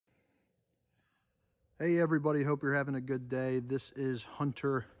Hey everybody, hope you're having a good day. This is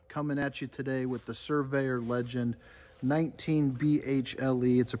Hunter coming at you today with the Surveyor Legend 19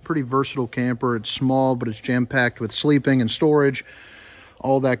 BHLE. It's a pretty versatile camper. It's small, but it's jam-packed with sleeping and storage,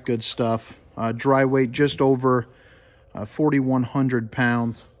 all that good stuff. Dry weight just over 4,100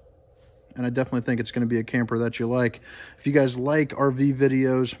 pounds. And I definitely think it's going to be a camper that you like. If you guys like RV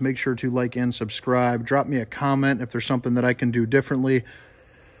videos, make sure to like and subscribe. Drop me a comment if there's something that I can do differently,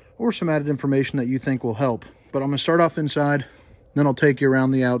 or some added information that you think will help. But I'm going to start off inside, then I'll take you around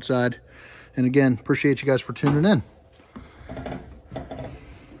the outside. And again, appreciate you guys for tuning in.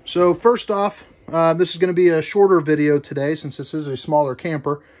 So first off, this is going to be a shorter video today since this is a smaller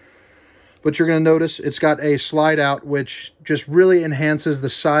camper. But you're going to notice it's got a slide out, which just really enhances the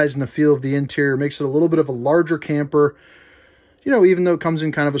size and the feel of the interior, makes it a little bit of a larger camper, you know, even though it comes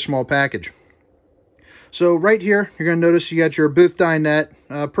in kind of a small package. So right here, you're going to notice you got your booth dinette,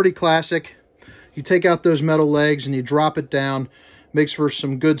 pretty classic. You take out those metal legs and you drop it down. Makes for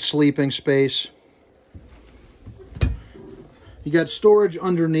some good sleeping space. You got storage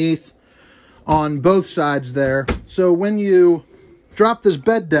underneath on both sides there. So when you drop this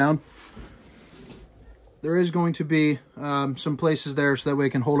bed down, there is going to be some places there so that way it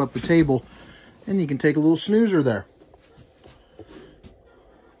can hold up the table. And you can take a little snoozer there.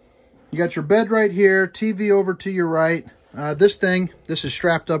 You got your bed right here, TV over to your right. This is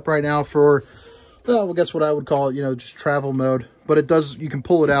strapped up right now for, well, I guess what I would call it, you know, just travel mode. But it does, you can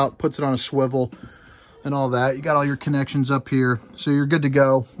pull it out, puts it on a swivel and all that. You got all your connections up here, so you're good to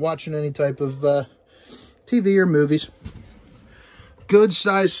go. Watching any type of TV or movies. Good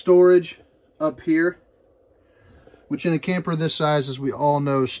size storage up here, which in a camper this size, as we all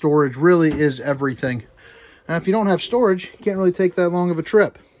know, storage really is everything. Now, if you don't have storage, you can't really take that long of a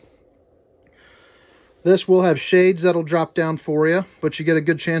trip. This will have shades that'll drop down for you, but you get a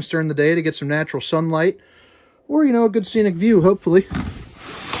good chance during the day to get some natural sunlight or, you know, a good scenic view, hopefully.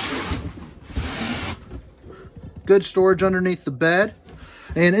 Good storage underneath the bed.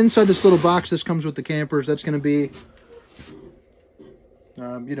 And inside this little box, this comes with the campers. That's going to be,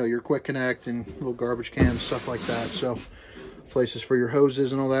 you know, your quick connect and little garbage cans, stuff like that. So places for your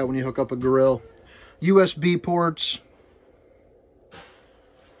hoses and all that when you hook up a grill. USB ports,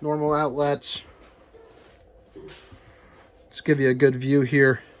 normal outlets. Let's give you a good view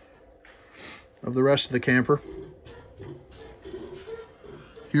here of the rest of the camper.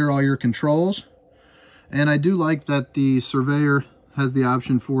 Here are all your controls. And I do like that the Surveyor has the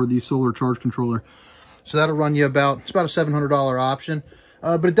option for the solar charge controller. So that'll run you about, it's about a $700 option.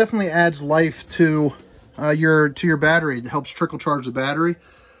 But it definitely adds life to your battery. It helps trickle charge the battery.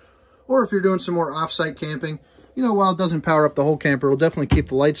 Or if you're doing some more off-site camping, you know, while it doesn't power up the whole camper, it'll definitely keep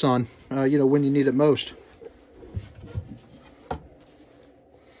the lights on, you know, when you need it most.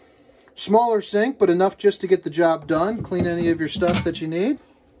 Smaller sink, but enough just to get the job done. Clean any of your stuff that you need.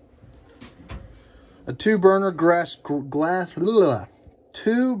 A two-burner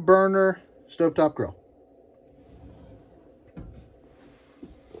two-burner stovetop grill.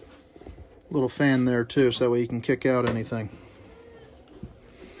 Little fan there too, so that way you can kick out anything.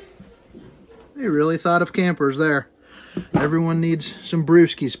 They really thought of campers there. Everyone needs some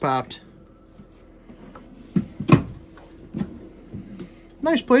brewskis popped.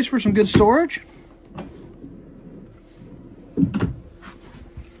 Nice place for some good storage.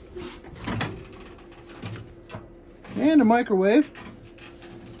 And a microwave.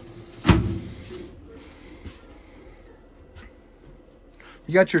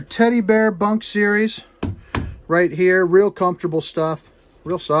 You got your teddy bear bunk series right here. Real comfortable stuff.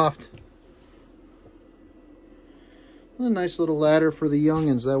 Real soft. And a nice little ladder for the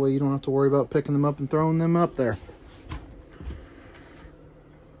youngins. That way you don't have to worry about picking them up and throwing them up there.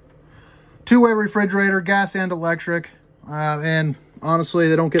 Two-way refrigerator, gas and electric. And honestly,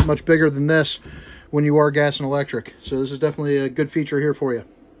 they don't get much bigger than this when you are gas and electric. So this is definitely a good feature here for you.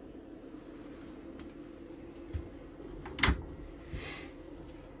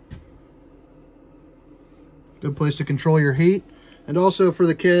 Good place to control your heat. And also for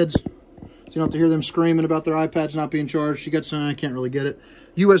the kids, so you don't have to hear them screaming about their iPads not being charged. You got some, I can't really get it.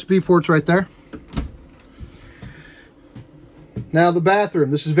 USB ports right there. Now the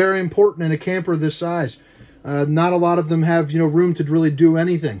bathroom. This is very important in a camper this size. Not a lot of them have, you know, room to really do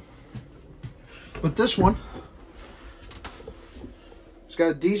anything. But this one, it's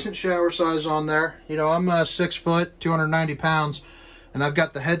got a decent shower size on there. You know, I'm 6 foot, 290 pounds, and I've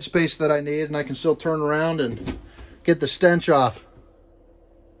got the headspace that I need, and I can still turn around and get the stench off.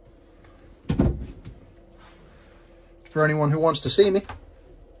 For anyone who wants to see me.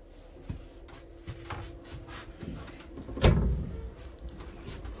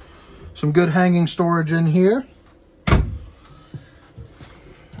 Some good hanging storage in here.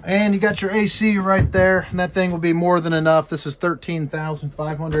 And you got your AC right there, and that thing will be more than enough. This is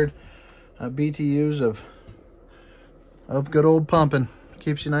 13,500 BTUs of good old pumping.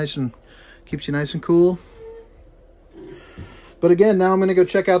 Keeps you nice and cool. But again, now I'm going to go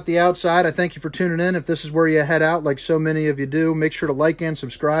check out the outside. I thank you for tuning in. If this is where you head out, like so many of you do, make sure to like and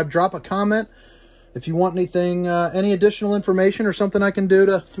subscribe. Drop a comment if you want anything, any additional information or something I can do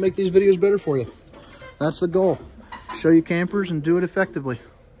to make these videos better for you. That's the goal. Show you campers and do it effectively.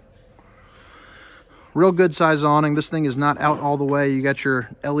 Real good size awning. This thing is not out all the way. You got your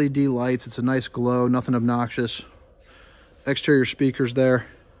LED lights. It's a nice glow, nothing obnoxious. Exterior speakers there.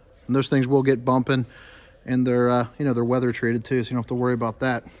 And those things will get bumping. And they're, you know, they're weather treated too, so you don't have to worry about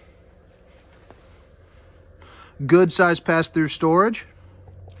that. Good size pass-through storage.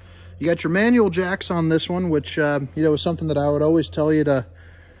 You got your manual jacks on this one, which, you know, is something that I would always tell you to,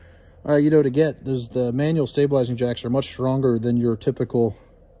 you know, to get. The manual stabilizing jacks are much stronger than your typical,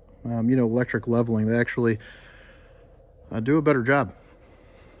 you know, electric leveling. They actually do a better job.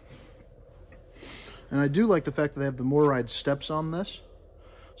 And I do like the fact that they have the MORryde steps on this.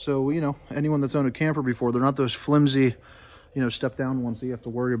 So, you know, anyone that's owned a camper before, they're not those flimsy, you know, step down ones that you have to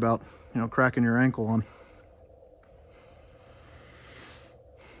worry about, you know, cracking your ankle on.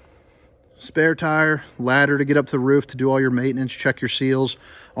 Spare tire, ladder to get up to the roof to do all your maintenance, check your seals,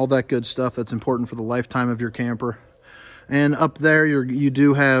 all that good stuff that's important for the lifetime of your camper. And up there, you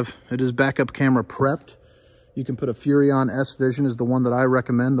do have, it is backup camera prepped. You can put a Furrion S Vision is the one that I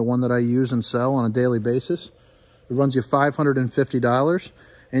recommend, the one that I use and sell on a daily basis. It runs you $550.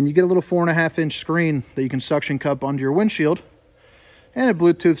 And you get a little 4.5-inch screen that you can suction cup onto your windshield. And it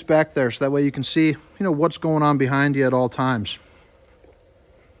Bluetooths back there, so that way you can see, you know, what's going on behind you at all times.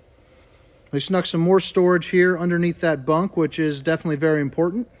 They snuck some more storage here underneath that bunk, which is definitely very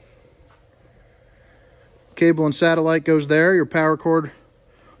important. Cable and satellite goes there. Your power cord,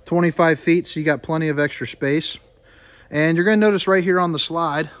 25 feet, so you got plenty of extra space. And you're going to notice right here on the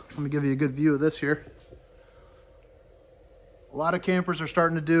slide, let me give you a good view of this here. A lot of campers are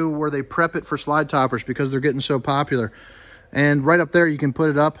starting to do where they prep it for slide toppers because they're getting so popular. And right up there, you can put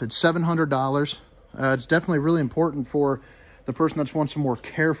it up. It's $700. It's definitely really important for the person that wants a more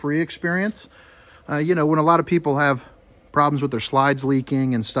carefree experience. You know, when a lot of people have problems with their slides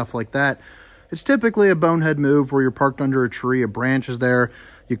leaking and stuff like that, it's typically a bonehead move where you're parked under a tree, a branch is there,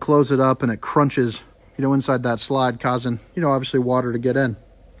 you close it up and it crunches, you know, inside that slide, causing, you know, obviously water to get in.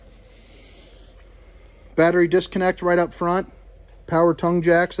 Battery disconnect right up front. Power tongue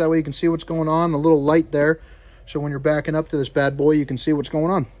jacks, that way you can see what's going on. A little light there, so when you're backing up to this bad boy, you can see what's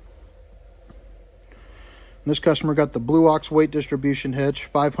going on. And this customer got the Blue Ox weight distribution hitch,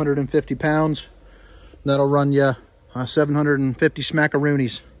 550 pounds. That'll run you 750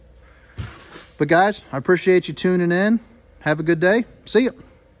 smackaroonies. But guys, I appreciate you tuning in. Have a good day. See ya.